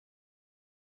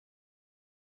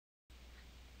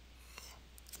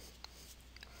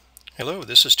Hello,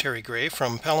 this is Terry Gray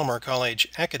from Palomar College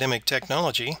Academic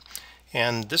Technology,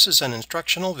 and this is an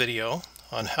instructional video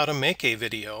on how to make a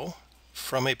video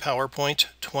from a PowerPoint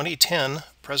 2010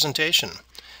 presentation.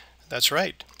 That's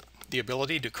right, the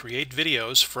ability to create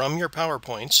videos from your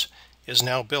PowerPoints is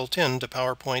now built into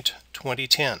PowerPoint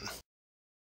 2010.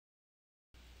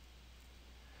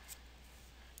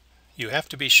 You have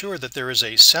to be sure that there is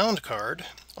a sound card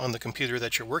on the computer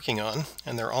that you're working on,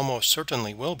 and there almost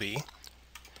certainly will be.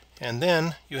 And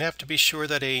then you have to be sure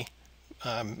that a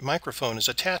microphone is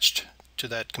attached to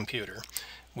that computer.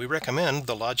 We recommend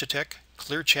the Logitech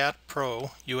ClearChat Pro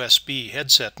USB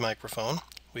headset microphone.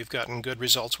 We've gotten good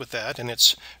results with that, and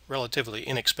it's relatively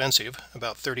inexpensive,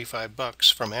 about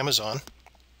 $35 from Amazon.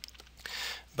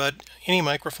 But any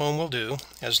microphone will do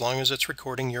as long as it's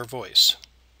recording your voice.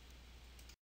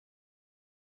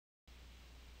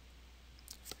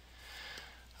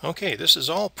 Okay, this is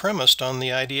all premised on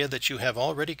the idea that you have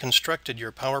already constructed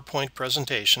your PowerPoint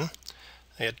presentation.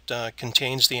 It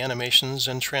contains the animations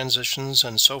and transitions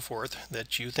and so forth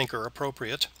that you think are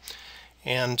appropriate.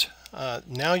 And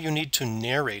now you need to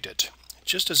narrate it,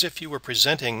 just as if you were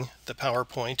presenting the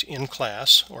PowerPoint in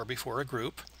class or before a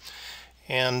group.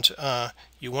 And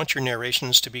you want your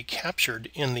narrations to be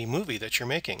captured in the movie that you're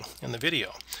making, in the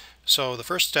video. So the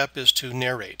first step is to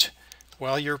narrate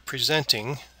while you're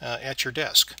presenting at your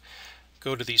desk.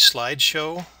 Go to the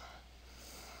Slideshow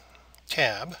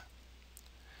tab,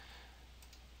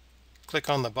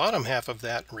 click on the bottom half of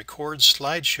that Record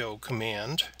Slideshow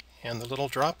command, and the little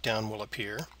drop down will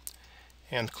appear,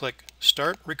 and click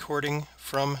Start Recording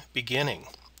from Beginning.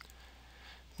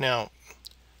 Now,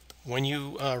 when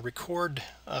you record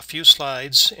a few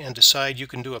slides and decide you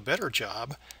can do a better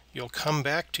job, you'll come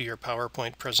back to your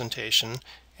PowerPoint presentation,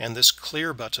 and this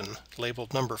clear button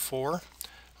labeled number 4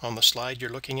 on the slide you're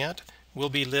looking at will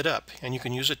be lit up, and you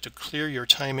can use it to clear your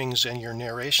timings and your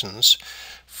narrations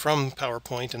from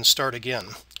PowerPoint and start again.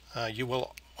 You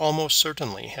will almost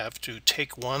certainly have to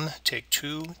take 1, take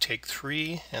 2, take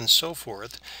 3, and so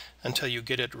forth until you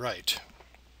get it right.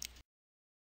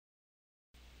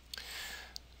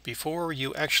 Before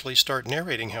you actually start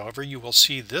narrating, however, you will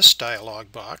see this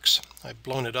dialog box. I've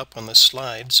blown it up on this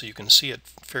slide so you can see it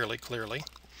fairly clearly.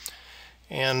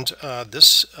 And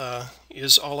this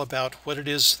is all about what it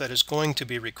is that is going to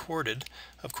be recorded.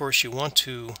 Of course, you want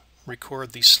to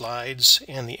record the slides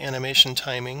and the animation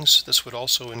timings. This would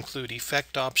also include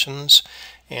effect options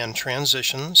and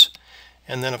transitions.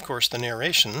 And then, of course, the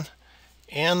narration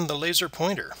and the laser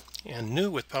pointer. And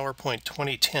new with PowerPoint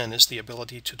 2010 is the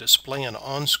ability to display an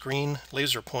on-screen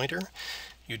laser pointer.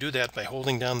 You do that by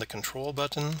holding down the control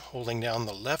button, holding down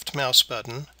the left mouse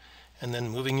button, and then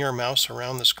moving your mouse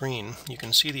around the screen. You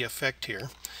can see the effect here.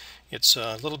 It's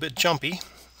a little bit jumpy,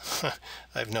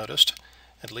 I've noticed,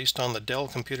 at least on the Dell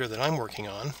computer that I'm working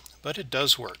on, but it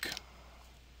does work.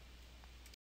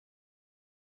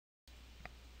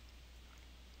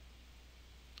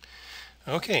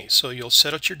 Okay, so you'll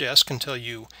sit at your desk until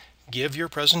you give your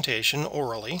presentation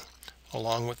orally,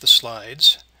 along with the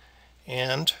slides,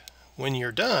 and when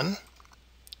you're done,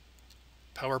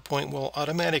 PowerPoint will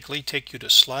automatically take you to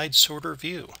Slide Sorter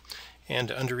View,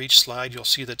 and under each slide you'll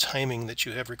see the timing that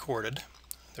you have recorded.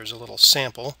 There's a little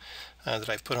sample that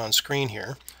I've put on screen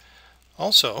here.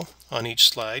 Also, on each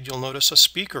slide you'll notice a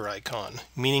speaker icon,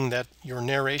 meaning that your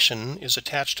narration is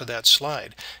attached to that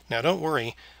slide. Now don't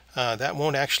worry, that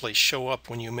won't actually show up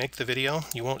when you make the video.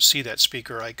 You won't see that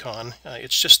speaker icon.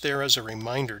 It's just there as a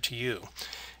reminder to you.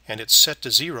 And it's set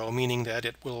to 0, meaning that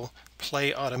it will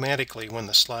play automatically when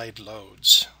the slide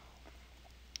loads.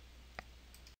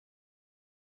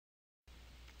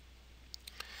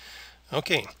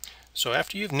 Okay, so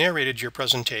after you've narrated your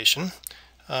presentation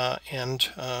and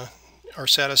are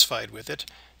satisfied with it,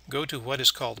 go to what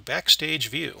is called Backstage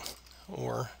View,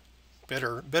 or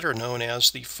better known as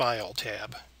the File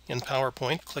tab. In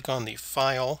PowerPoint, click on the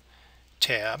File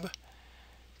tab,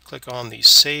 click on the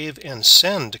Save and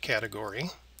Send category,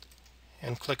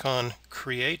 and click on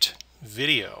Create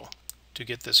Video to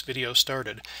get this video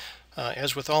started.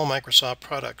 As with all Microsoft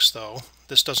products, though,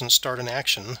 this doesn't start an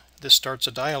action. This starts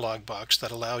a dialog box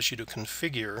that allows you to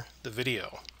configure the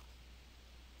video.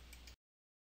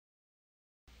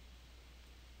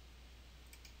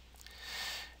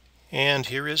 And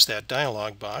here is that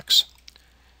dialog box.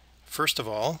 First of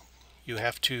all, you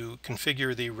have to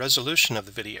configure the resolution of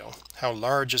the video. How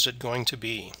large is it going to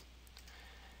be?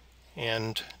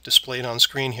 And displayed on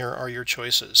screen here are your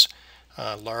choices.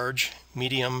 Large,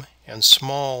 medium, and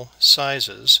small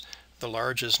sizes. The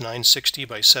large is 960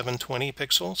 by 720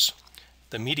 pixels.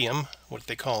 The medium what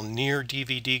they call near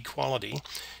DVD quality,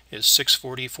 is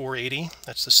 640/480.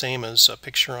 That's the same as a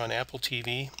picture on Apple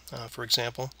TV, for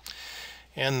example.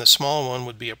 And the small one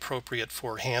would be appropriate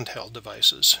for handheld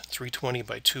devices, 320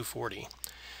 by 240.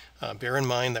 Bear in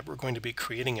mind that we're going to be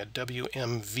creating a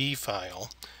WMV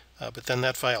file, but then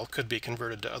that file could be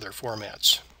converted to other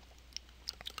formats.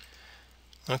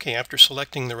 Okay, after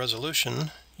selecting the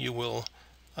resolution, you will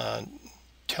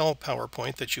tell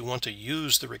PowerPoint that you want to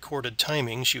use the recorded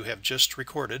timings you have just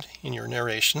recorded in your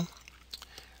narration.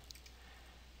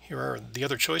 Here are the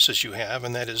other choices you have,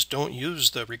 and that is don't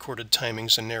use the recorded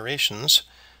timings and narrations.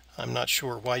 I'm not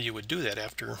sure why you would do that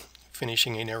after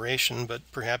finishing a narration, but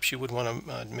perhaps you would want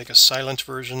to make a silent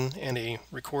version and a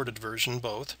recorded version,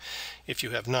 both. If you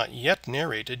have not yet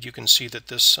narrated, you can see that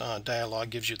this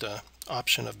dialog gives you the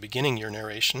option of beginning your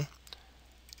narration.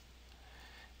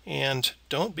 And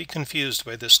don't be confused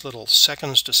by this little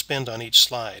seconds to spend on each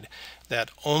slide.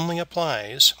 That only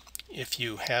applies if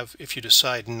you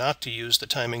decide not to use the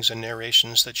timings and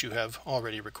narrations that you have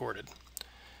already recorded.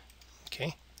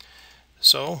 Okay,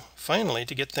 so finally,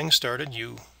 to get things started,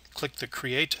 you click the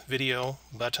Create Video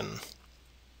button.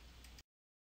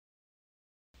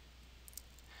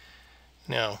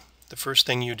 Now, the first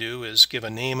thing you do is give a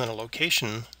name and a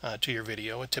location to your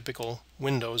video, a typical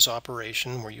Windows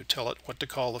operation where you tell it what to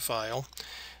call the file.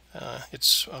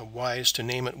 It's wise to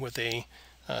name it with a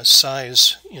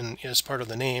size as part of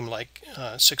the name, like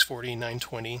 640,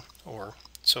 920, or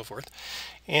so forth.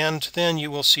 And then you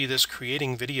will see this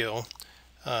Creating Video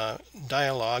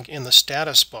dialog in the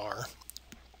status bar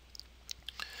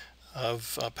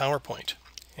of PowerPoint.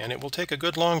 And it will take a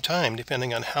good long time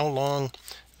depending on how long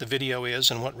the video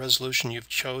is and what resolution you've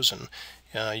chosen.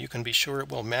 You can be sure it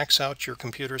will max out your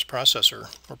computer's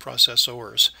processor or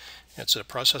processors. It's a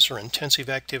processor intensive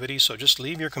activity, so just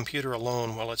leave your computer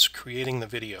alone while it's creating the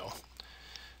video.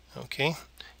 Okay,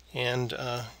 and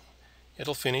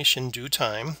it'll finish in due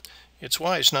time. It's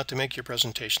wise not to make your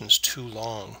presentations too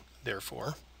long,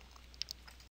 therefore.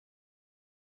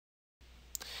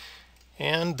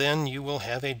 And then you will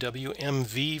have a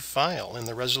WMV file in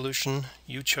the resolution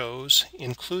you chose,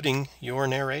 including your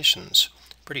narrations.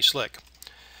 Pretty slick.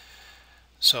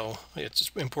 So it's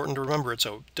important to remember it's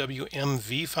a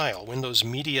WMV file, Windows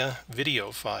Media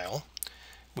Video file.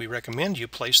 We recommend you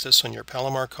place this on your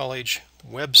Palomar College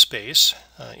web space.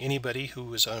 Anybody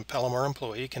who is a Palomar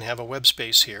employee can have a web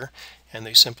space here, and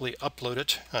they simply upload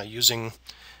it using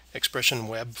Expression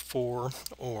Web 4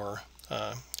 or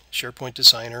SharePoint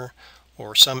Designer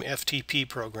or some FTP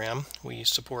program. We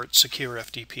support secure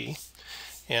FTP,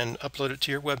 and upload it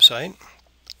to your website.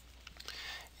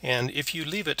 And if you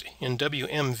leave it in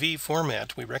WMV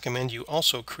format, we recommend you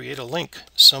also create a link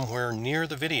somewhere near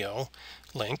the video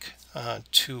link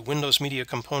to Windows Media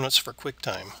Components for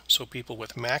QuickTime, so people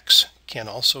with Macs can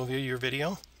also view your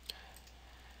video.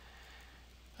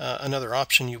 Another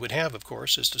option you would have, of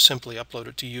course, is to simply upload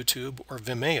it to YouTube or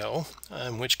Vimeo,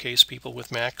 in which case people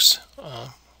with Macs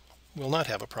will not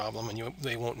have a problem, and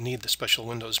they won't need the special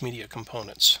Windows Media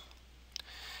Components.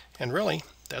 And really,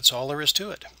 that's all there is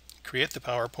to it. Create the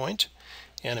PowerPoint,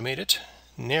 animate it,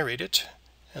 narrate it,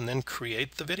 and then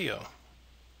create the video.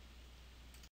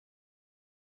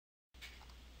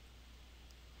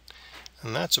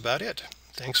 And that's about it.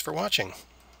 Thanks for watching.